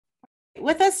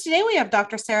With us today, we have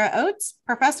Dr. Sarah Oates,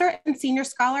 professor and senior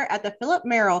scholar at the Philip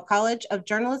Merrill College of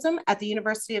Journalism at the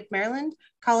University of Maryland,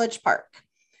 College Park.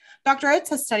 Dr.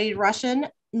 Oates has studied Russian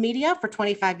media for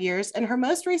 25 years, and her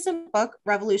most recent book,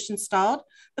 Revolution Stalled: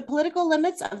 The Political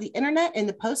Limits of the Internet in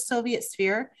the Post-Soviet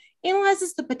Sphere,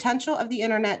 analyzes the potential of the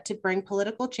internet to bring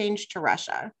political change to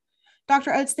Russia.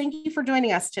 Dr. Oates, thank you for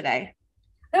joining us today.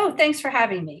 Oh, thanks for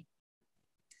having me.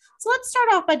 So let's start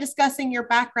off by discussing your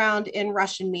background in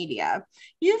Russian media.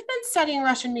 You've been studying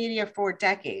Russian media for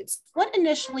decades. What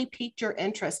initially piqued your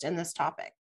interest in this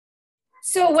topic?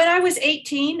 So when I was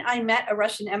 18, I met a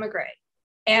Russian emigre,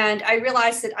 and I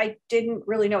realized that I didn't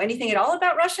really know anything at all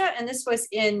about Russia. And this was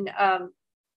in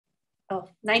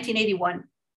 1981.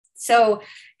 So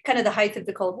kind of the height of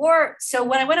the Cold War. So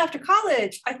when I went off to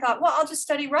college, I thought, well, I'll just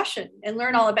study Russian and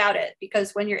learn all about it,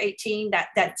 because when you're 18,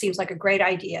 that seems like a great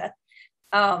idea.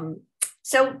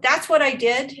 So that's what I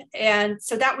did. And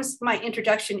so that was my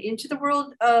introduction into the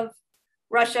world of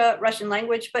Russia, Russian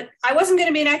language, but I wasn't going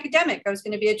to be an academic. I was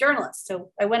going to be a journalist.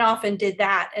 So I went off and did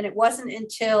that. And it wasn't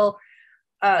until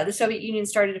the Soviet Union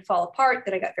started to fall apart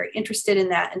that I got very interested in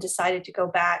that and decided to go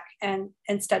back and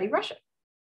study Russia.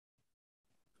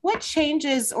 What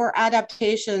changes or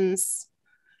adaptations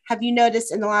have you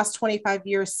noticed in the last 25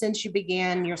 years since you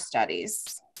began your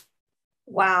studies?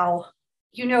 Wow.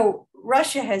 You know,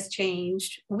 Russia has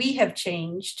changed. We have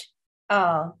changed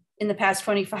in the past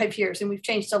 25 years, and we've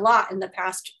changed a lot in the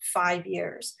past 5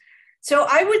 years. So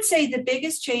I would say the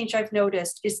biggest change I've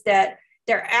noticed is that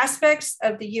there are aspects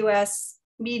of the US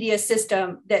media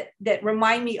system that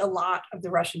remind me a lot of the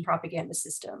Russian propaganda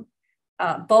system,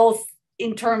 both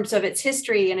in terms of its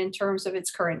history and in terms of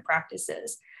its current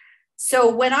practices.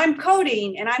 So when I'm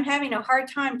coding and I'm having a hard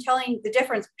time telling the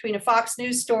difference between a Fox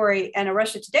News story and a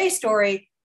Russia Today story,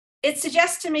 it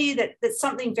suggests to me that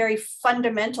something very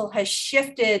fundamental has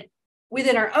shifted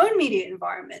within our own media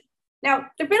environment. Now,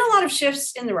 there have been a lot of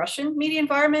shifts in the Russian media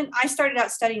environment. I started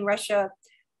out studying Russia.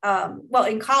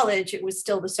 In college, it was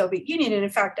still the Soviet Union. And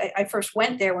in fact, I first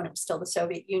went there when it was still the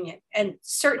Soviet Union. And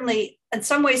certainly, in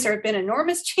some ways, there have been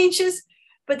enormous changes,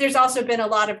 but there's also been a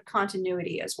lot of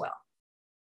continuity as well.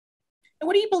 And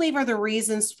what do you believe are the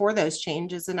reasons for those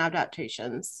changes and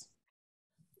adaptations?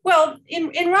 Well,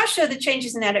 in Russia, the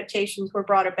changes and adaptations were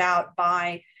brought about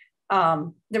by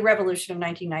the revolution of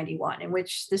 1991, in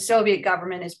which the Soviet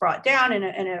government is brought down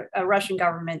and a Russian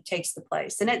government takes the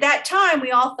place. And at that time, we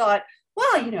all thought,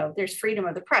 well, you know, there's freedom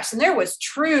of the press. And there was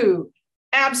true,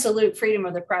 absolute freedom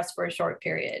of the press for a short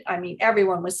period. I mean,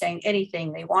 everyone was saying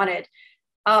anything they wanted.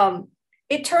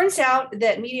 It turns out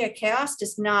that media chaos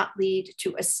does not lead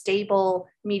to a stable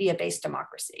media-based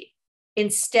democracy.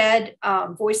 Instead,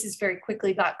 voices very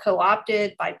quickly got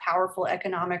co-opted by powerful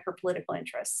economic or political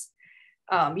interests.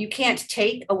 You can't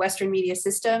take a Western media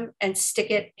system and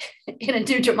stick it in a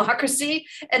new democracy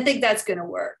and think that's going to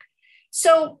work.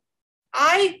 So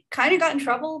I kind of got in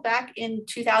trouble back in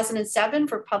 2007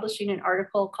 for publishing an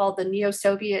article called The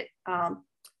Neo-Soviet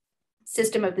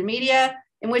System of the Media,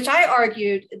 in which I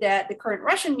argued that the current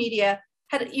Russian media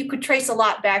you could trace a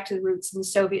lot back to the roots in the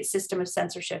Soviet system of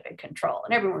censorship and control.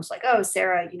 And everyone was like, oh,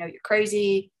 Sarah, you know, you're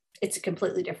crazy. It's a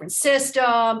completely different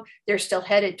system. They're still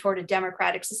headed toward a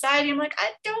democratic society. I'm like,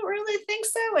 I don't really think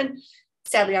so. And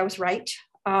sadly, I was right,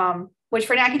 which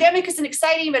for an academic isn't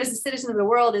exciting, but as a citizen of the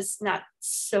world is not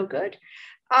so good.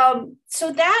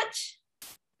 So that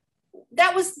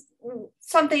was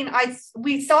something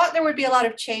we thought there would be a lot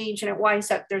of change, and it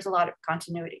winds up there's a lot of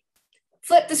continuity.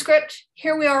 Flip the script.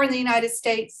 Here we are in the United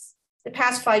States. The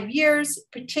past 5 years,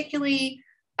 particularly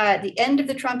at the end of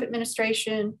the Trump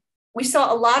administration, we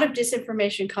saw a lot of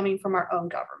disinformation coming from our own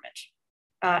government.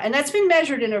 And that's been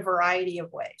measured in a variety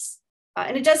of ways.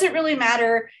 And it doesn't really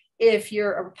matter if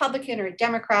you're a Republican or a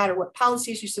Democrat or what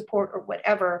policies you support or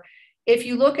whatever. If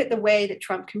you look at the way that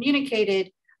Trump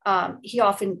communicated, he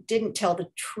often didn't tell the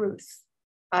truth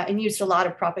and used a lot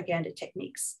of propaganda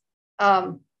techniques.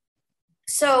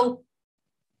 So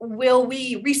will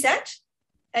we reset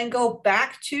and go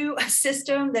back to a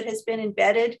system that has been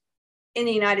embedded in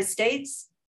the United States,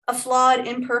 a flawed,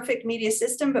 imperfect media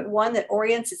system, but one that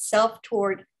orients itself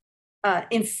toward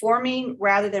informing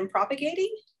rather than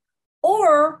propagating?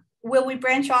 Or will we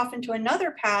branch off into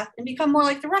another path and become more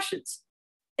like the Russians,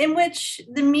 in which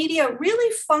the media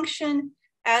really function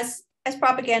as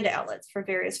propaganda outlets for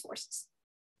various forces?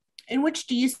 And which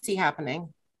do you see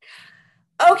happening?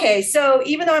 Okay, so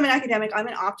even though I'm an academic, I'm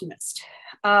an optimist.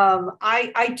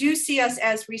 I do see us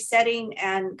as resetting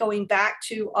and going back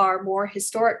to our more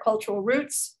historic cultural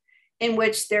roots, in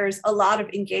which there's a lot of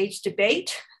engaged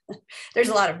debate. There's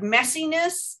a lot of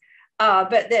messiness,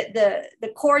 but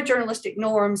the core journalistic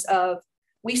norms of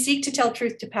we seek to tell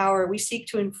truth to power, we seek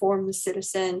to inform the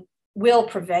citizen, will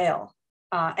prevail.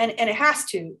 And it has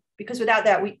to, because without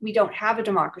that, we don't have a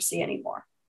democracy anymore.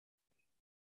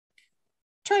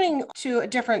 Turning to a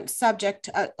different subject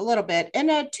a little bit, in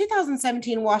a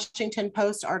 2017 Washington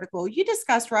Post article, you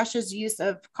discussed Russia's use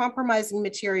of compromising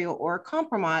material, or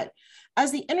compromat,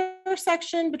 as the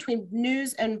intersection between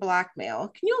news and blackmail.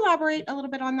 Can you elaborate a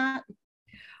little bit on that?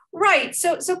 Right.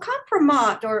 So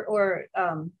compromat, or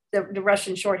the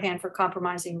Russian shorthand for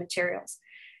compromising materials,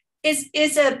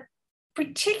 is a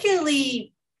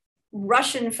particularly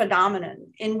Russian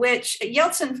phenomenon in which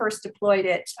Yeltsin first deployed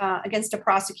it against a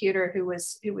prosecutor who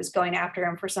was going after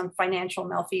him for some financial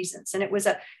malfeasance. And it was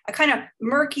a kind of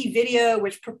murky video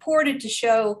which purported to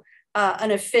show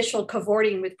an official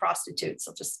cavorting with prostitutes.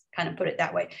 I'll just kind of put it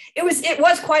that way. It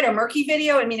was quite a murky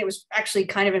video. I mean, it was actually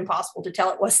kind of impossible to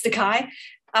tell it was the guy.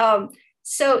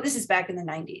 So this is back in the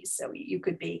 90s. So you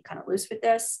could be kind of loose with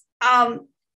this.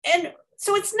 And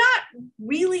so it's not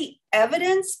really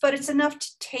evidence, but it's enough to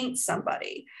taint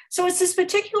somebody. So it's this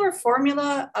particular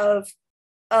formula of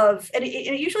and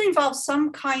it usually involves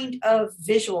some kind of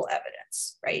visual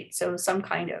evidence, right? So some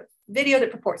kind of video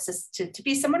that purports to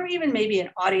be someone, or even maybe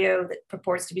an audio that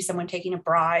purports to be someone taking a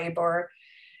bribe or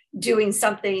doing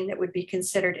something that would be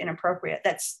considered inappropriate.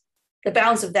 The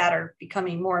bounds of that are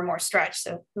becoming more and more stretched.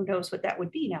 So who knows what that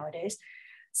would be nowadays.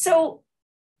 So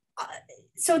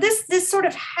this sort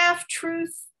of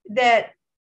half-truth that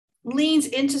leans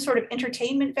into sort of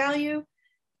entertainment value,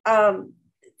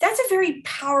 that's a very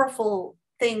powerful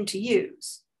thing to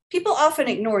use. People often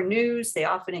ignore news. They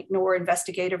often ignore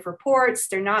investigative reports.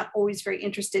 They're not always very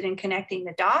interested in connecting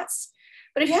the dots.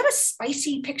 But if you have a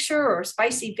spicy picture or a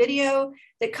spicy video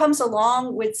that comes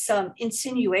along with some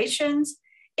insinuations,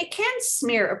 it can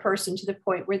smear a person to the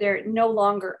point where they're no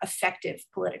longer effective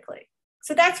politically.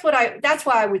 So that's why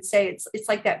I would say it's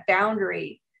like that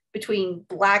boundary between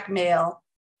blackmail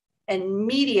and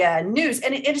media and news.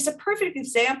 And it is a perfect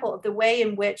example of the way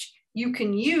in which you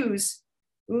can use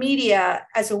media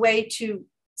as a way to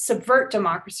subvert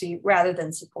democracy rather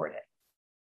than support it.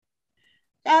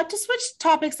 To switch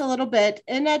topics a little bit,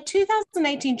 in a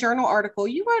 2019 journal article,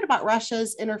 you wrote about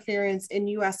Russia's interference in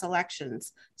US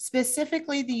elections,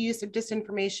 specifically the use of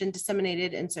disinformation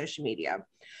disseminated in social media.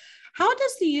 How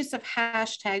does the use of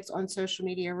hashtags on social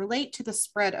media relate to the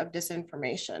spread of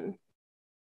disinformation?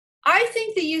 I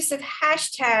think the use of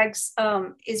hashtags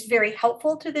is very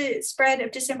helpful to the spread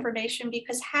of disinformation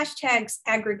because hashtags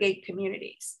aggregate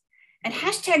communities. And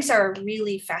hashtags are a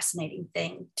really fascinating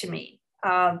thing to me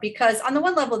because on the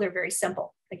one level, they're very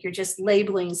simple. Like you're just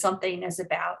labeling something as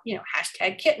about,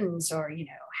 hashtag kittens or,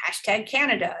 hashtag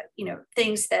Canada,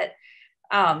 things that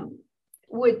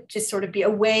would just sort of be a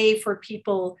way for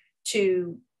people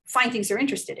to find things they're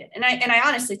interested in. And I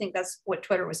honestly think that's what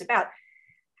Twitter was about.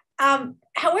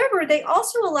 However, they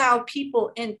also allow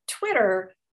people in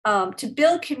Twitter to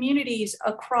build communities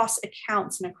across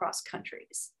accounts and across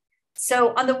countries.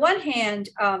 So on the one hand,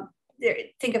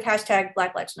 think of hashtag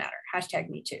Black Lives Matter, hashtag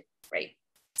Me Too, right?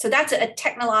 So that's a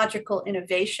technological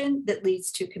innovation that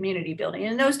leads to community building.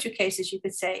 And in those two cases, you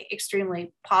could say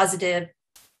extremely positive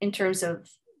in terms of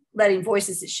letting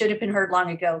voices that should have been heard long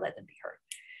ago, let them be heard.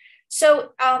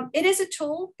 So it is a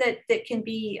tool that can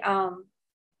be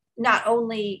not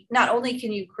only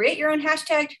can you create your own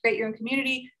hashtag to create your own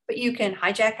community, but you can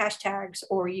hijack hashtags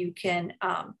or you can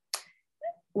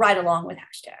ride along with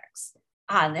hashtags.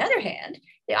 On the other hand,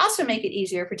 they also make it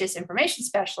easier for disinformation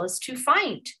specialists to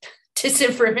find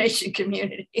disinformation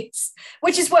communities,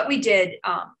 which is what we did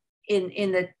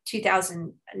in the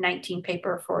 2019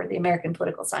 paper for the American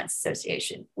Political Science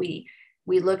Association.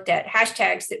 We looked at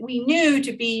hashtags that we knew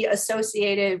to be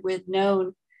associated with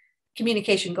known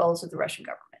communication goals of the Russian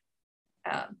government.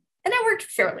 And that worked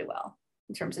fairly well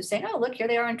in terms of saying, oh, look, here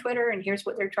they are on Twitter, and here's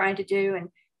what they're trying to do, and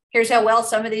here's how well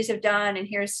some of these have done, and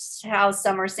here's how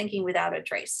some are sinking without a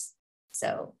trace.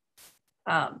 So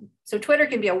Twitter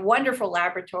can be a wonderful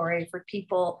laboratory for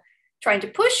people trying to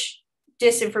push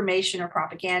disinformation or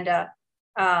propaganda.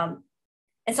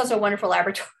 It's also a wonderful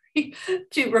laboratory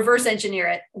to reverse engineer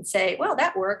it and say, well,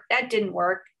 that worked, that didn't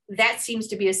work. That seems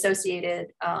to be associated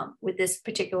with this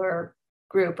particular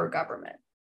group or government.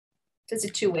 So it's a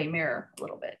two-way mirror a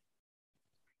little bit.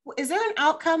 Is there an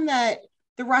outcome that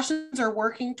the Russians are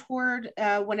working toward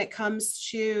when it comes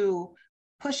to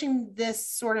pushing this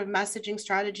sort of messaging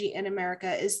strategy in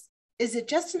America? Is it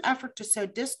just an effort to sow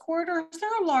discord, or is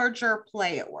there a larger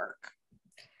play at work?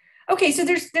 Okay, so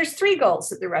there's three goals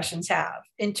that the Russians have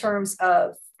in terms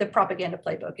of the propaganda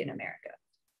playbook in America.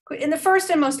 And the first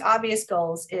and most obvious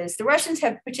goals is the Russians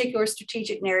have particular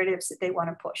strategic narratives that they want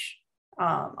to push.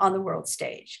 on the world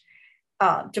stage.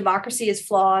 Democracy is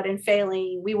flawed and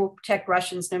failing. We will protect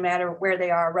Russians no matter where they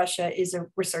are. Russia is a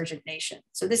resurgent nation.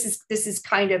 So this is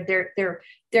kind of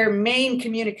their main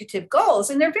communicative goals,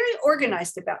 and they're very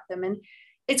organized about them. And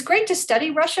it's great to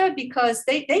study Russia because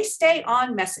they stay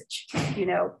on message. You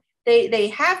know, they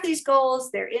have these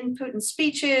goals. They're in Putin's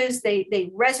speeches.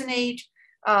 They resonate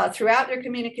throughout their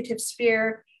communicative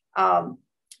sphere.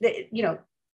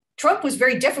 Trump was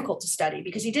very difficult to study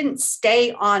because he didn't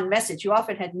stay on message. You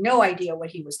often had no idea what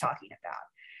he was talking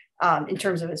about in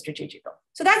terms of a strategic goal.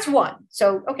 So that's one.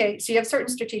 So, okay, so you have certain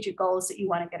strategic goals that you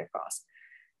want to get across.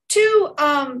 Two,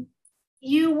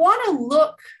 you want to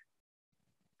look,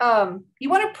 you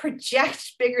want to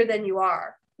project bigger than you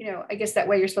are. You know, I guess that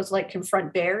way you're supposed to like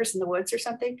confront bears in the woods or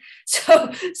something.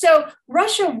 So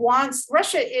Russia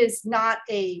is not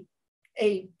a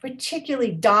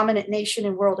particularly dominant nation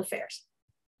in world affairs.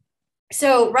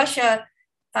 So Russia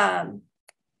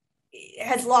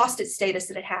has lost its status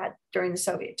that it had during the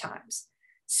Soviet times.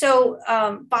 So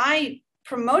by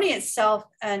promoting itself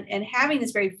and having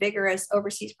this very vigorous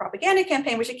overseas propaganda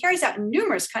campaign, which it carries out in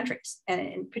numerous countries, and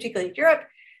in particularly Europe,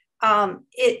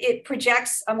 it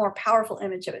projects a more powerful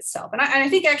image of itself. And I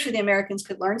think actually the Americans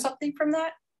could learn something from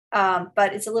that,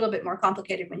 but it's a little bit more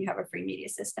complicated when you have a free media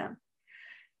system.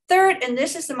 Third, and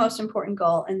this is the most important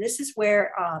goal, and this is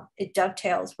where it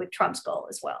dovetails with Trump's goal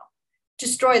as well,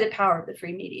 destroy the power of the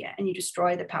free media, and you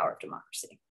destroy the power of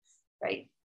democracy, right?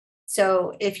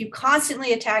 So if you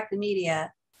constantly attack the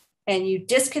media and you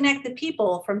disconnect the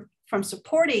people from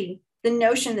supporting the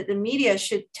notion that the media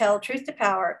should tell truth to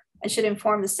power and should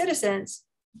inform the citizens,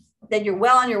 then you're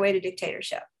well on your way to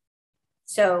dictatorship.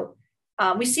 So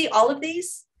we see all of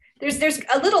these. There's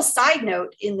a little side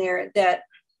note in there that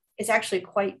is actually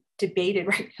quite debated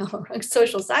right now among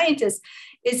social scientists,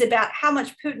 is about how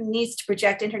much Putin needs to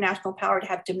project international power to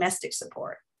have domestic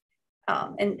support.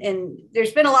 And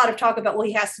there's been a lot of talk about, well,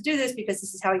 he has to do this because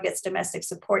this is how he gets domestic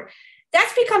support.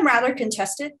 That's become rather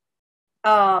contested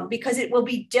because it will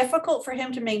be difficult for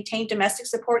him to maintain domestic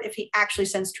support if he actually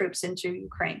sends troops into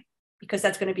Ukraine, because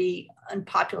that's going to be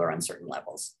unpopular on certain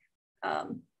levels.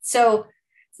 So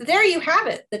there you have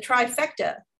it, the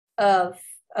trifecta of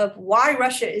why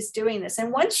Russia is doing this.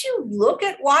 And once you look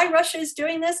at why Russia is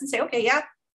doing this and say, okay, yeah,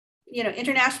 you know,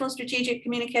 international strategic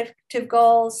communicative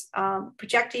goals,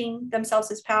 projecting themselves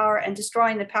as power and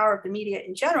destroying the power of the media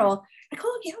in general, like,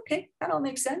 oh, yeah, okay, that all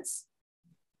makes sense.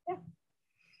 Yeah.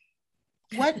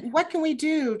 What can we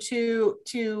do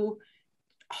to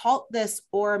halt this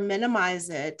or minimize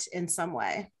it in some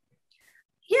way?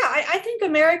 Yeah, I think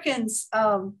Americans,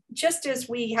 just as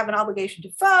we have an obligation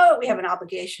to vote, we have an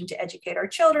obligation to educate our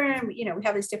children, you know, we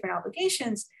have these different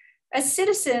obligations. As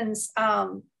citizens,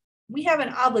 we have an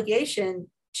obligation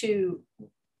to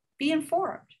be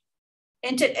informed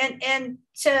and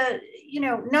to you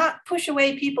know, not push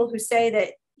away people who say that,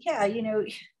 yeah, you know,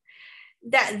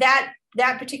 that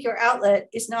particular outlet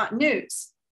is not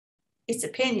news, it's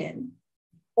opinion,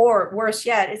 or worse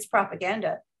yet, it's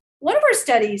propaganda. One of our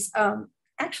studies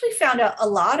actually found a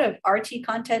lot of RT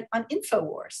content on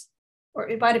InfoWars, or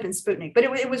it might have been Sputnik, but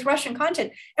it was Russian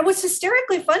content. And what's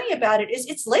hysterically funny about it is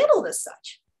it's labeled as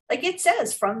such. Like it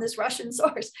says from this Russian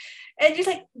source. And you're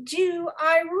like, do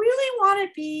I really want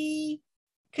to be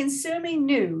consuming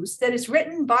news that is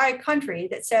written by a country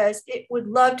that says it would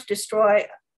love to destroy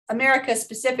America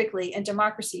specifically and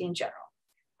democracy in general?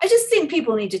 I just think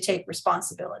people need to take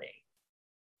responsibility.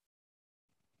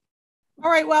 All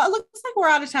right, well, it looks like we're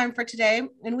out of time for today.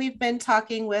 And we've been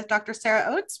talking with Dr. Sarah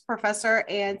Oates, professor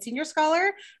and senior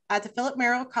scholar at the Philip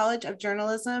Merrill College of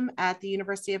Journalism at the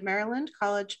University of Maryland,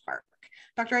 College Park.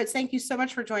 Dr. Oates, thank you so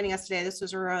much for joining us today. This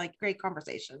was a really great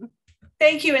conversation.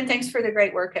 Thank you, and thanks for the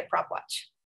great work at Propwatch.